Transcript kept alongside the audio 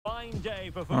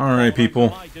Alright,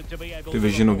 people.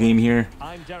 Divisional game here.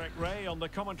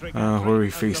 Who are we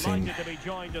facing?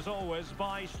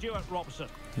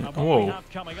 Whoa.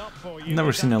 I've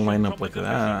never seen a lineup like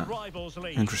that.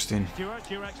 Interesting.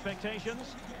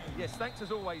 Yes, thanks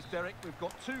as always, Derek. We've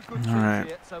got two good teams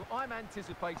here, so I'm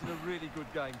anticipating a really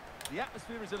good game. The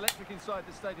atmosphere is electric inside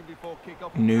the stadium before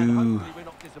kick-off, and hopefully we're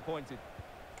not disappointed.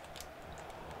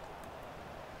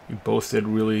 You both did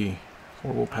really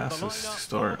horrible passes to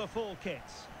start.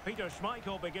 Peter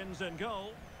Schmeichel begins in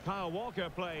goal. Kyle Walker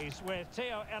plays with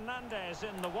Theo Hernandez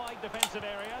in the wide defensive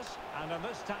areas. And in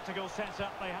this tactical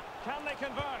setup, can they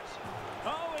convert?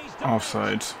 Oh, he's done.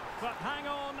 Offsides. But hang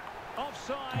on.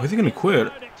 Offside. Was he going to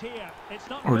quit?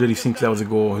 Or did he think that was a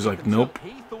goal? He's like, nope.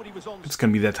 It's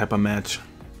going to be that type of match.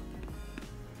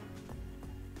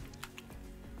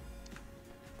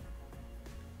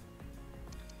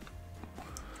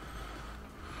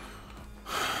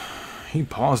 He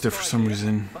paused it for some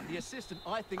reason.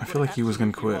 I feel like he was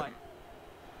going to quit.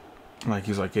 Like,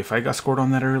 he's like, if I got scored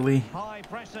on that early,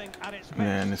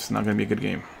 man, it's not going to be a good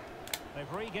game.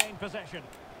 They've regained possession.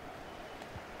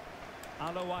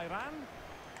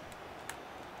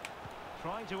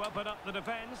 Trying to open up the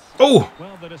defense. Oh!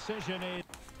 Well, the decision is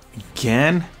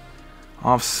again?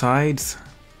 Offsides?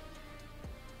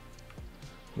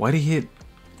 Why'd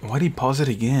he pause it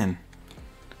again?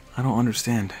 I don't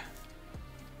understand.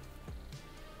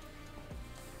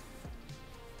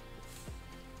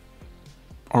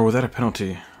 Or was that a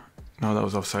penalty? No, that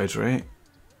was offsides, right?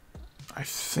 I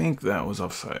think that was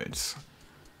offsides.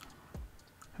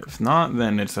 If not,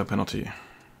 then it's a penalty.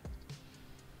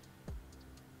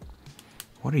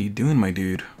 What are you doing, my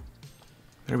dude?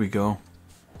 There we go.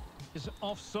 Is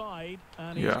offside,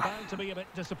 and he's bound to be a bit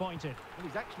disappointed. Well,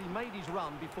 he's actually made his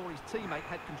run before his teammate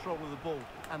had control of the ball,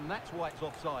 and that's why it's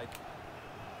offside.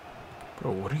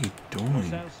 Bro, what are you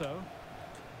doing?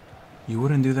 You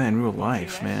wouldn't do that in real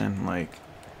life, man. Like,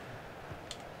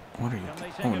 what are you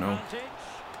doing? Oh, no.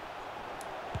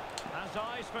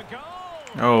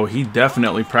 Oh, he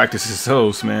definitely practices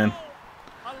those, man.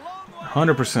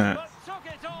 100%.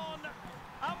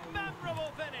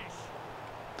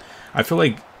 I feel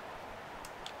like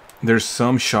there's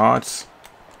some shots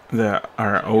that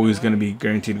are always going to be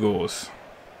guaranteed goals.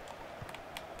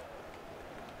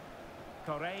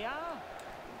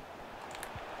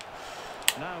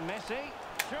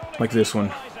 Like this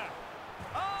one.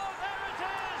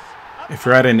 If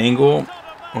you're at an angle,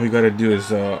 all you got to do is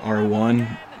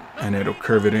R1 and it'll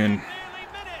curve it in.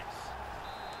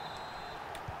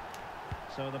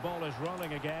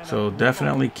 So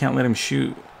definitely can't let him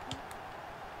shoot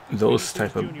those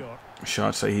type of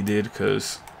shots that he did,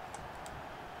 because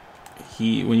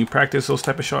when you practice those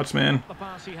type of shots, man,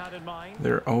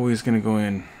 they're always gonna go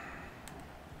in.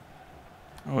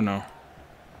 Oh no.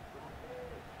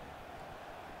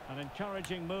 An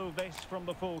encouraging move this from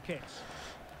the full kits.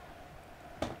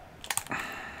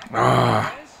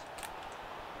 Ah.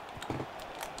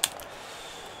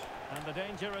 And the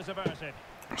danger is averted.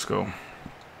 Let's go.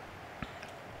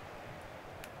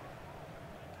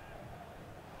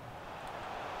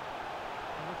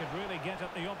 Could really get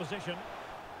at the opposition.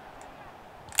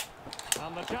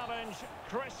 And the challenge,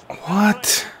 Chris.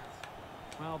 What?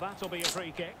 Well, that'll be a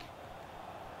free kick.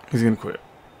 He's gonna quit,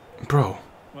 bro.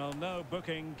 Well, no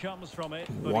booking comes from it.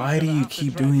 Why do you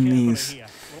keep doing these?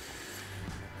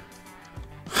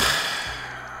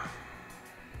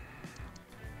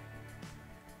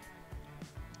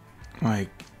 Like,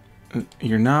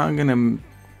 you're not gonna.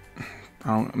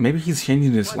 Maybe he's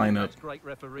changing this lineup,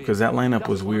 because that lineup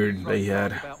was weird that he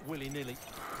had.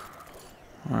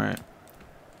 Alright.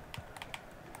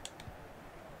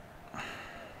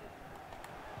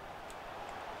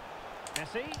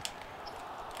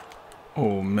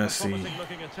 Oh, Messi.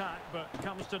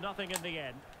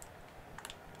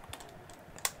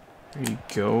 There you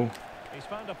go. He's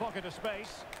found a pocket of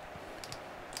space.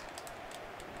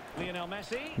 Lionel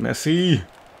Messi. Messi.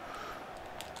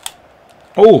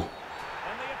 Oh!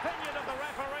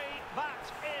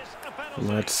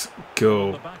 Let's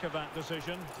go. Dude,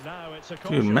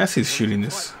 Messi's shooting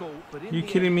this. Are you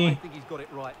kidding me?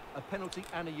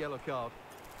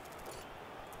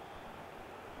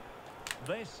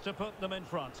 This to put them in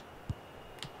front.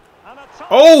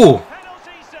 Oh!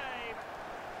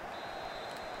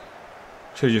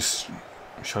 Should have just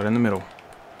shot in the middle.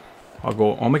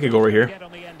 I'll make it go right here.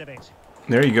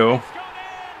 There you go.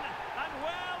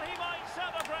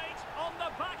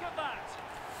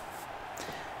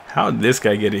 How did this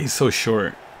guy get it? He's so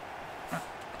short.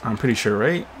 I'm pretty sure,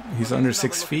 right? He's under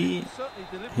 6 feet.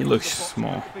 He looks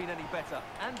small.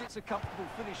 that's a comfortable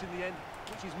finish in the end,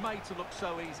 which is made to look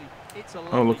so easy. It's a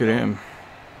Oh, look at him.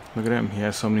 Look at him. He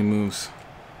has so many moves.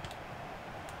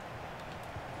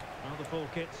 Well, the full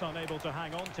kit's unable to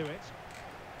hang on to it.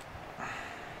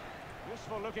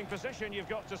 Useful looking position, you've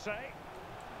got to say.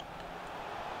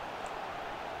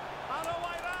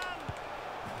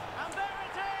 And there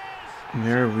it is!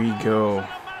 There we go. In a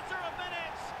matter of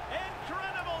minutes.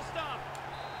 Incredible stuff.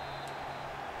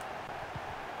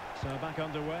 So back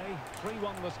underway.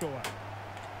 3-1 the score.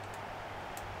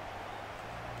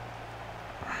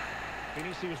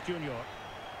 Vinicius Junior.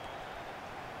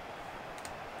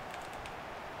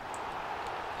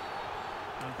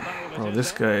 Bro,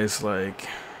 this guy is like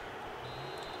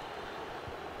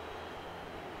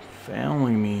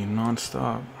fouling me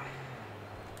non-stop.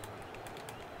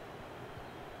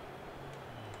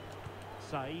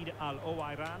 Said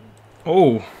Al-Owairan.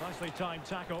 Oh! Nicely timed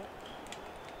tackle.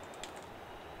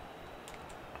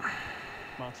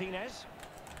 Martinez.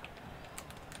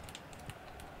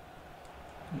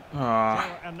 Theo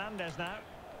Hernandez now.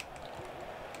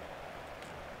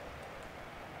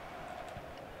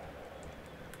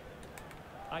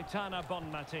 Aitana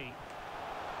Bonmati.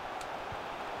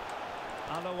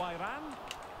 Al-Owairan.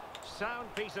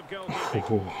 Sound piece of goalkeeping.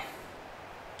 Oh.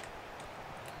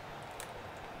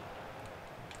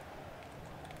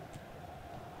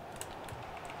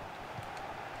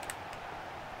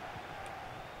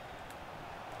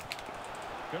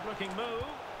 Good looking move.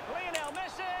 Lionel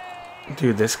Messi.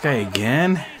 Dude, this guy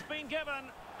again? He's been given,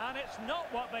 and it's not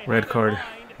what they Red had in card. mind.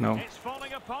 No. It's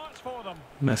falling apart for them.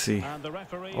 Messi. And the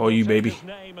referee Oh, will you take baby. his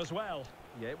name as well.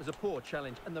 Yeah, it was a poor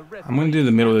challenge, and the I'm gonna do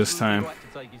the middle this time. right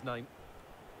to take his name.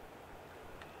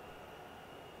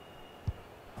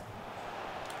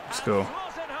 Let's go. And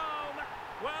slot it home.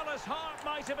 Well, his heart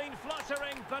might have been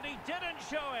fluttering, but he didn't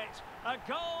show it. A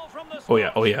goal from the Oh yeah,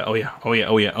 spot. oh yeah, oh yeah, oh yeah,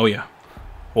 oh yeah, oh yeah.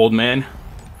 Old man.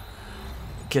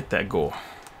 Get that goal.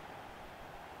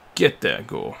 Get that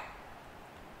goal.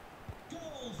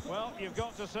 Well, you've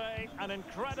got to say, an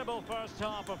incredible first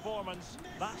half performance.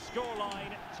 That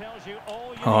scoreline tells you all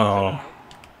you need to know.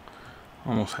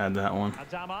 Almost had that one.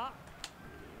 Adama.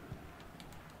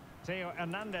 Theo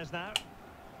Hernandez now.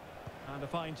 And a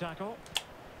fine tackle.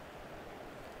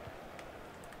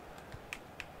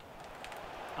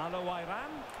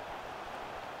 Al-Owairan.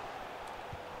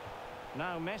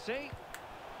 Now Messi.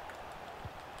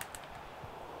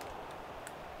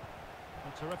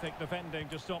 A terrific defending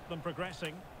to stop them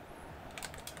progressing.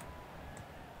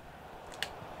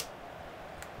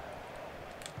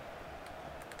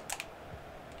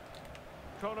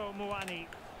 Kolo Muani.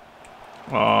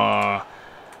 I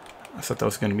thought that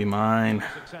was going to be mine.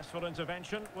 Successful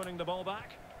intervention, winning the ball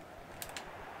back.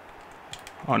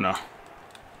 Oh no.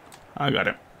 I got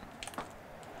it.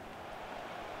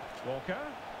 Walker.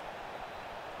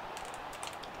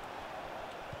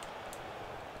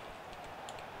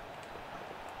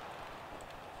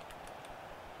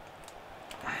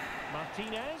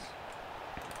 Martinez.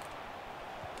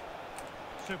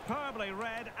 Superbly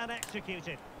read and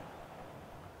executed.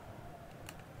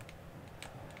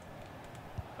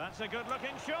 That's a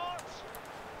good-looking shot.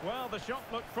 Well, the shot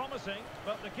looked promising,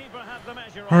 but the keeper had the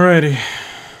measure on. Alrighty.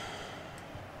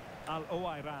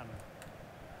 Al-Owairan.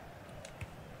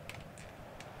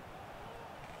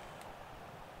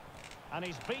 And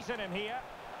he's beaten him here.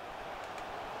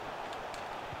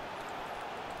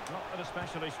 Not an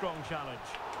especially strong challenge.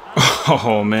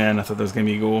 Oh man, I thought that was going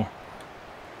to be a goal.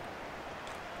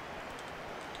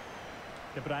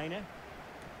 De Bruyne.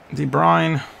 De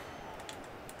Bruyne.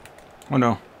 Oh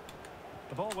no.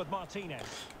 The ball with Martinez.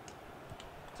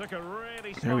 Took a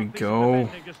really There we smart piece go. of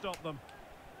defending to stop them.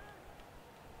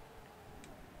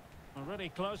 Really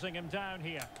closing him down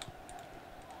here.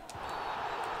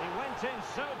 He went in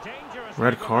so dangerously.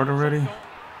 Red card already?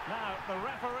 Now the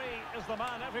referee is the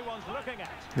man everyone's looking at.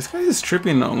 This guy is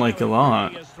tripping on like a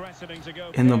lot.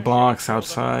 In the box,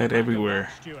 outside, everywhere.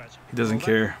 He doesn't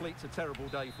care. It's a terrible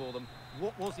day for them.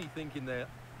 What was he thinking there?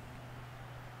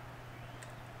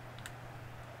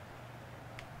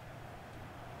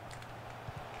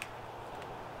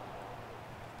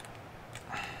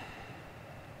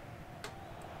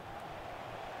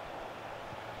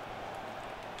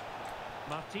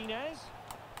 Martinez.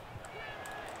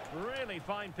 Really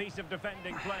fine piece of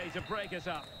defending play to break us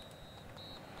up.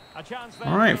 A chance there.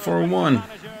 All right, for 4-1.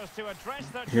 managers to address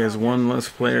their He has challenges. one less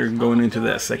player going into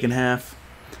that second half.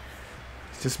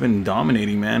 He's just been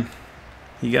dominating, man.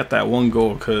 He got that one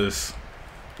goal because,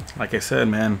 like I said,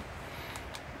 man,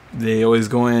 they always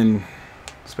go in,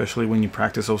 especially when you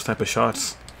practice those type of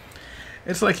shots.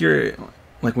 It's like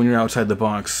when you're outside the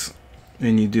box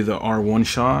and you do the R1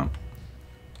 shot,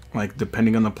 like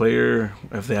depending on the player,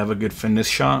 if they have a good fitness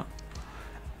shot,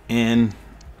 and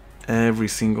every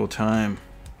single time,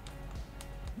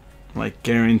 like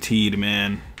guaranteed,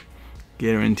 man,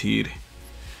 guaranteed.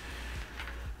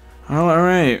 All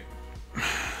right,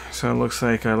 so it looks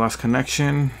like I lost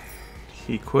connection.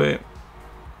 He quit.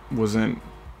 Wasn't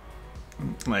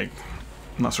like,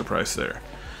 not surprised there.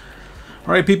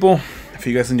 All right, people, if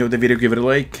you guys enjoyed the video, give it a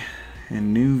like,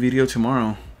 and new video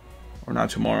tomorrow, or not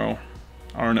tomorrow,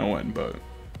 I don't know when, but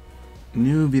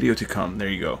new video to come. There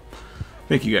you go.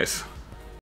 Thank you guys.